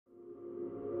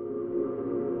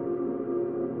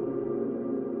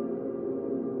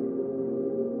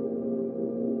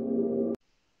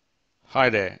Hi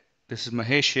there, this is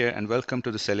Mahesh here and welcome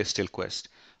to the Celestial Quest,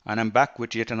 and I'm back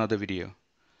with yet another video.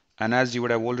 And as you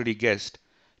would have already guessed,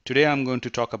 today I'm going to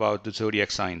talk about the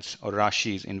Zodiac Signs or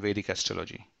Rashis in Vedic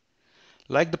Astrology.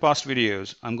 Like the past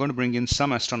videos, I'm going to bring in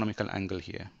some astronomical angle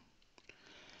here.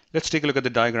 Let's take a look at the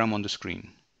diagram on the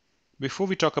screen. Before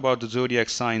we talk about the Zodiac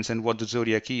Signs and what the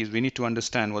Zodiac is, we need to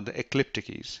understand what the ecliptic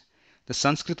is. The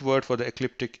Sanskrit word for the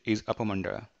ecliptic is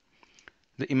Apamandala.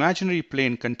 The imaginary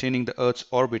plane containing the Earth's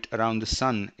orbit around the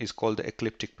Sun is called the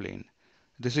ecliptic plane.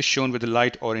 This is shown with the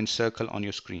light orange circle on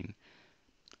your screen.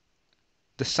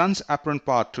 The Sun's apparent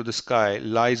path through the sky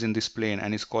lies in this plane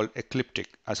and is called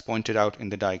ecliptic, as pointed out in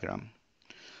the diagram.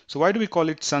 So why do we call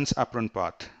it Sun's apparent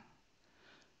path?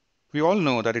 We all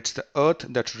know that it's the Earth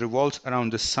that revolves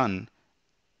around the Sun,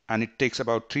 and it takes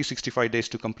about 365 days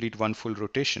to complete one full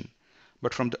rotation.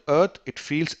 But from the Earth, it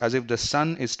feels as if the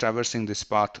Sun is traversing this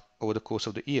path over the course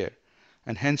of the year,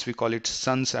 and hence we call it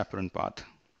Sun's apparent path.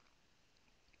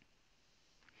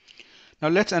 Now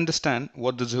let's understand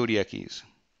what the zodiac is.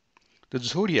 The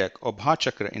zodiac or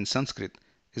Bhachakra in Sanskrit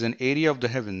is an area of the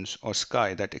heavens or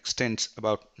sky that extends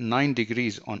about 9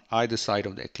 degrees on either side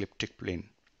of the ecliptic plane.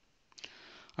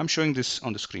 I'm showing this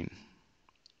on the screen.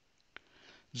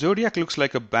 Zodiac looks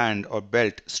like a band or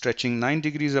belt stretching 9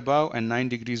 degrees above and 9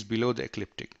 degrees below the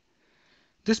ecliptic.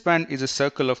 This band is a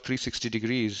circle of 360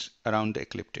 degrees around the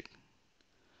ecliptic.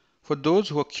 For those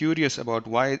who are curious about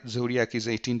why zodiac is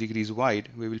 18 degrees wide,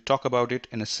 we will talk about it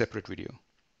in a separate video.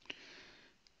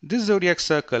 This zodiac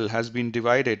circle has been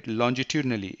divided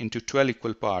longitudinally into 12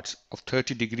 equal parts of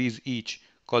 30 degrees each,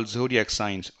 called zodiac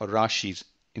signs or Rashis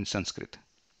in Sanskrit.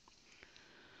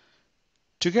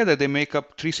 Together they make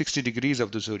up 360 degrees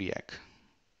of the zodiac.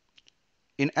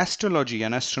 In astrology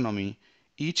and astronomy,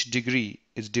 each degree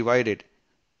is divided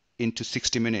into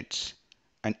 60 minutes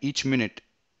and each minute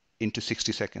into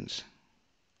 60 seconds.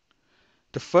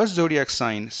 The first zodiac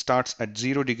sign starts at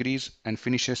 0 degrees and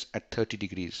finishes at 30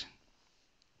 degrees.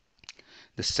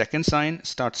 The second sign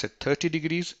starts at 30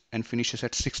 degrees and finishes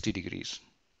at 60 degrees.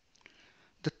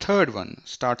 The third one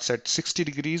starts at 60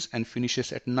 degrees and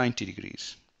finishes at 90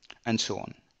 degrees, and so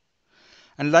on.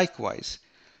 And likewise,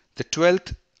 the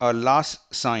 12th or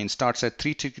last sign starts at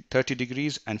 30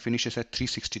 degrees and finishes at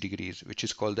 360 degrees, which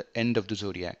is called the end of the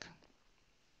zodiac.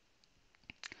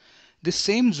 This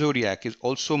same zodiac is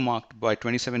also marked by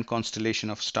 27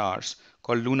 constellations of stars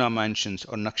called lunar mansions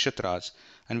or nakshatras,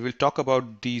 and we'll talk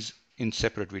about these in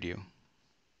separate video.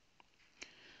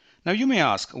 Now you may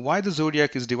ask why the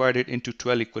zodiac is divided into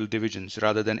 12 equal divisions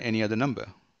rather than any other number.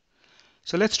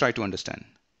 So let's try to understand.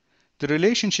 The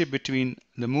relationship between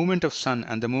the movement of sun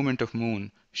and the movement of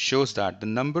moon shows that the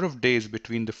number of days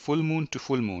between the full moon to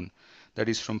full moon, that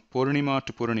is from Purnima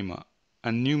to Purnima,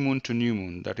 and new moon to new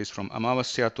moon, that is from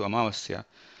Amavasya to Amavasya,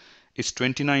 is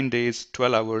 29 days,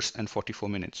 12 hours and 44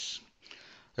 minutes.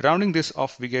 Rounding this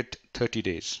off, we get 30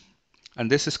 days, and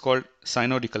this is called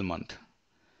synodical month.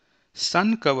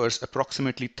 Sun covers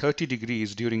approximately 30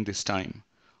 degrees during this time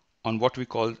on what we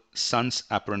call sun's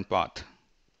apparent path.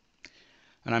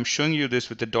 And I'm showing you this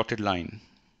with a dotted line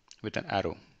with an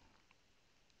arrow.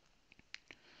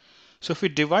 So if we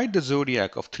divide the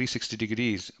zodiac of 360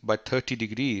 degrees by 30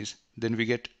 degrees, then we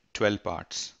get 12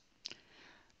 parts.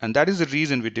 And that is the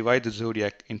reason we divide the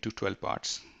zodiac into 12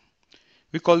 parts.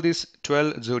 We call these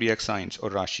 12 zodiac signs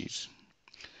or Rashis.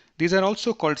 These are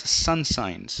also called sun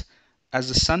signs, as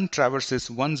the sun traverses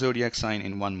one zodiac sign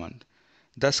in 1 month,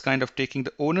 thus kind of taking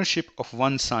the ownership of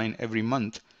one sign every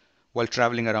month while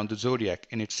traveling around the zodiac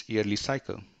in its yearly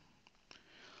cycle.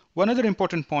 One other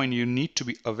important point you need to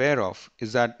be aware of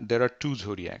is that there are two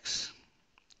zodiacs.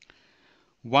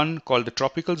 One called the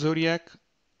tropical zodiac,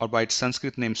 or by its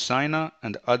Sanskrit name Saina,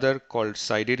 and the other called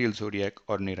sidereal zodiac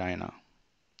or Nirayana.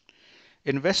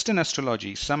 In Western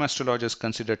astrology, some astrologers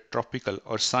consider tropical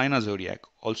or Saina zodiac,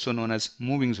 also known as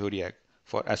moving zodiac,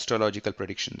 for astrological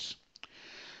predictions,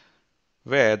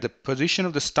 where the position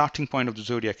of the starting point of the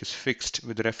zodiac is fixed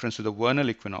with reference to the vernal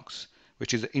equinox,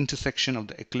 which is the intersection of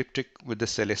the ecliptic with the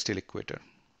celestial equator.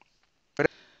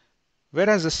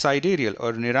 Whereas the sidereal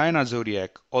or Nirayana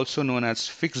zodiac, also known as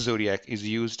fixed zodiac, is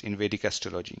used in Vedic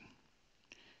astrology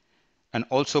and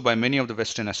also by many of the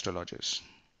Western astrologers,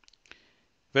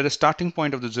 where the starting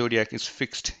point of the zodiac is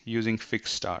fixed using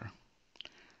fixed star.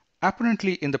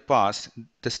 Apparently in the past,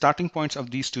 the starting points of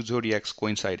these two zodiacs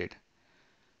coincided.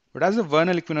 But as the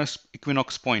vernal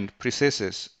equinox point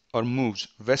precesses or moves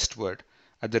westward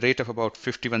at the rate of about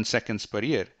 51 seconds per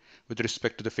year with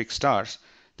respect to the fixed stars,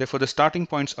 therefore the starting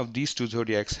points of these two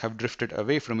zodiacs have drifted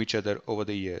away from each other over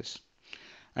the years.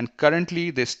 And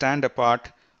currently they stand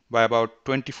apart by about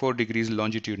 24 degrees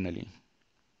longitudinally.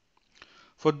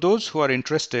 For those who are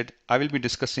interested, I will be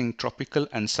discussing tropical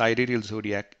and sidereal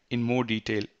zodiac in more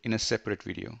detail in a separate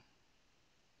video.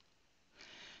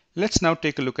 Let's now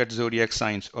take a look at zodiac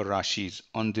signs or Rashis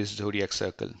on this zodiac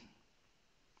circle.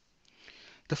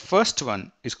 The first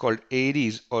one is called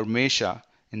Aries or Mesha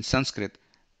in Sanskrit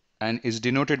and is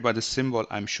denoted by the symbol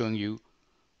I'm showing you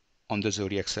on the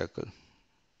zodiac circle.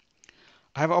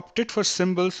 I have opted for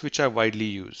symbols which are widely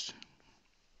used.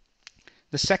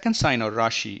 The second sign or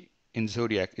Rashi in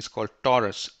zodiac is called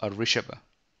Taurus or Rishabha.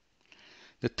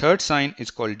 The third sign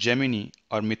is called Gemini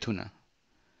or Mithuna.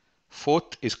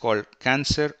 Fourth is called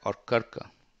Cancer or Karka.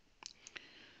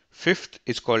 Fifth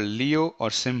is called Leo or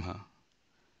Simha.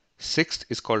 Sixth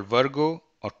is called Virgo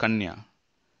or Kanya.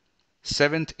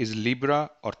 Seventh is Libra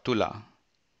or Tula.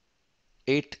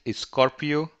 Eighth is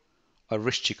Scorpio or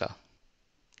Vrishchika.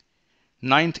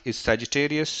 Ninth is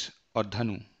Sagittarius or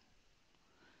Dhanu.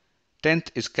 10th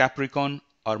is Capricorn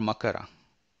or Makara.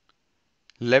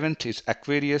 11th is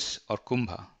Aquarius or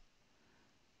Kumbha.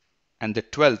 And the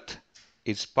 12th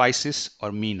is Pisces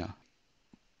or Meena.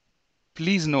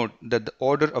 Please note that the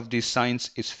order of these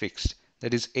signs is fixed.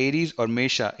 That is, Aries or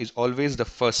Mesha is always the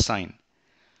first sign.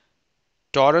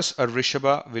 Taurus or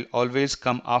Rishabha will always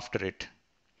come after it.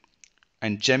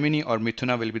 And Gemini or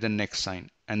Mithuna will be the next sign,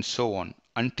 and so on,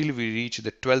 until we reach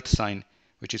the 12th sign,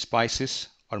 which is Pisces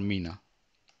or Meena.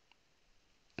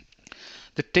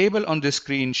 The table on this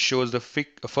screen shows the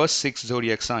first 6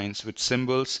 zodiac signs with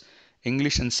symbols,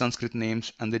 English and Sanskrit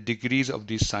names, and the degrees of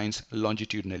these signs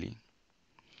longitudinally.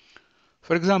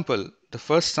 For example, the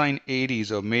first sign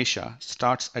Aries or Mesha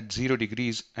starts at 0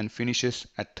 degrees and finishes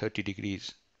at 30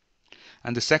 degrees.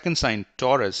 And the second sign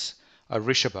Taurus or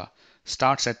Rishabha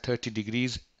starts at 30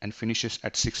 degrees and finishes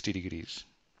at 60 degrees.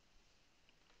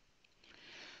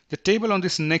 The table on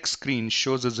this next screen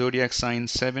shows the zodiac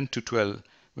signs 7 to 12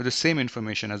 with the same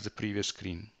information as the previous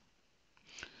screen.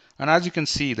 And as you can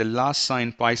see, the last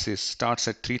sign Pisces starts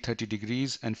at 330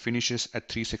 degrees and finishes at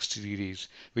 360 degrees,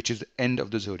 which is the end of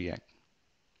the zodiac.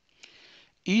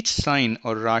 Each sign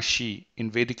or Rashi in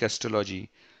Vedic astrology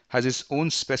has its own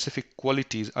specific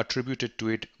qualities attributed to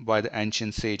it by the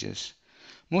ancient sages,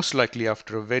 most likely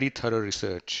after a very thorough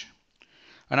research.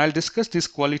 And I'll discuss these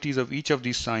qualities of each of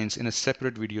these signs in a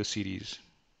separate video series.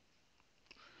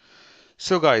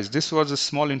 So guys, this was a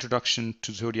small introduction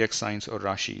to zodiac signs or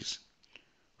Rashis.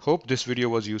 Hope this video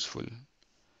was useful.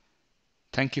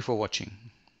 Thank you for watching.